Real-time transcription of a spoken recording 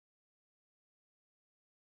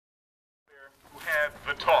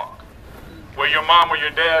where your mom or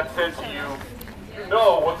your dad said to you, you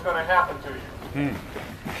know what's going to happen to you. You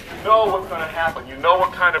know what's going to happen. You know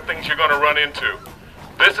what kind of things you're going to run into.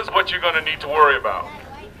 This is what you're going to need to worry about.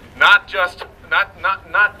 Not just the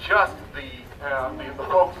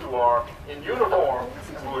folks who are in uniform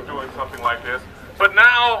who are doing something like this, but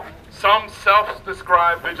now some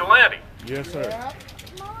self-described vigilante. Yes, sir.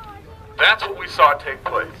 That's what we saw take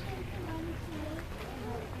place.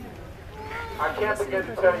 I can't begin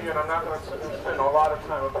to tell you, and I'm not going to spend a lot of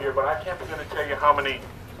time up here, but I can't begin to tell you how many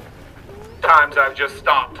times I've just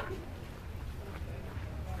stopped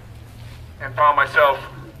and found myself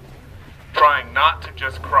trying not to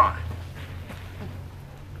just cry.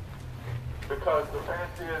 Because the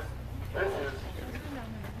fact is, this is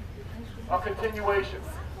a continuation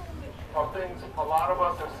of things a lot of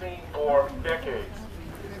us have seen for decades.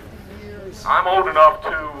 I'm old enough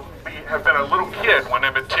to have been a little kid when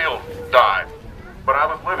Emmett Till died, but I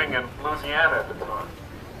was living in Louisiana at the time,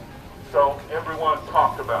 so everyone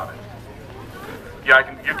talked about it. Yeah, I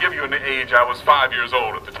can give you an age. I was 5 years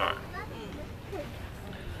old at the time.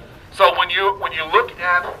 So when you look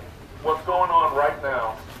at what's going on right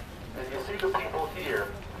now, and you see the people here,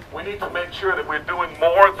 we need to make sure that we're doing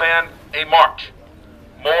more than a march,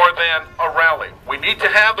 more than a rally. We need to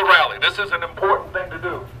have the rally. This is an important thing to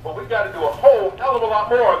do, but we've got to do a whole hell of a lot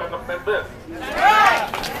more than this.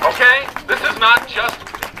 Okay? This is not just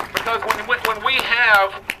because when we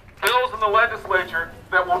have bills in the legislature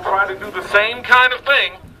that will try to do the same kind of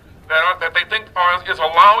thing that they think is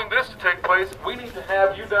allowing this to take place, we need to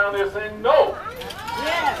have you down there saying no.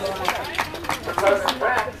 Because in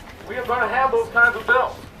fact, we are going to have those kinds of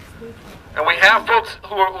bills. And we have folks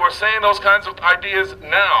who are saying those kinds of ideas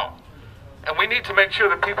now. And we need to make sure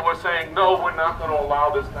that people are saying, no, we're not going to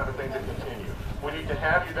allow this kind of thing to continue. We need to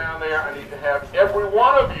have you down there. I need to have every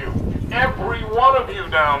one of you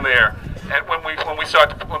down there. And when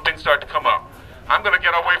things start to come up. I'm going to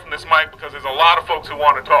get away from this mic because there's a lot of folks who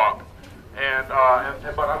want to talk.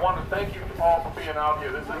 But I want to thank you all for being out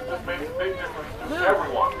here. This makes a big difference to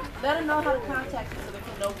everyone. Let them know how to contact you so they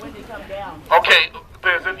can know when to come down. Okay,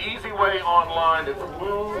 there's an easy way online. It's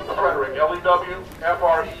Lew Frederick,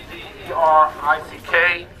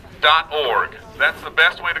 LEWFREDRICK.org. That's the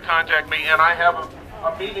best way to contact me. And I have a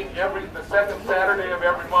meeting the second Saturday of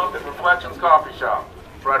every month at Reflections Coffee Shop,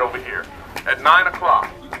 right over here, at 9 o'clock.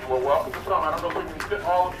 You are welcome to come. I don't know if we can fit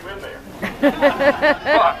all of you in there.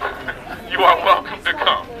 But you are welcome to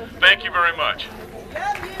come. Thank you very much.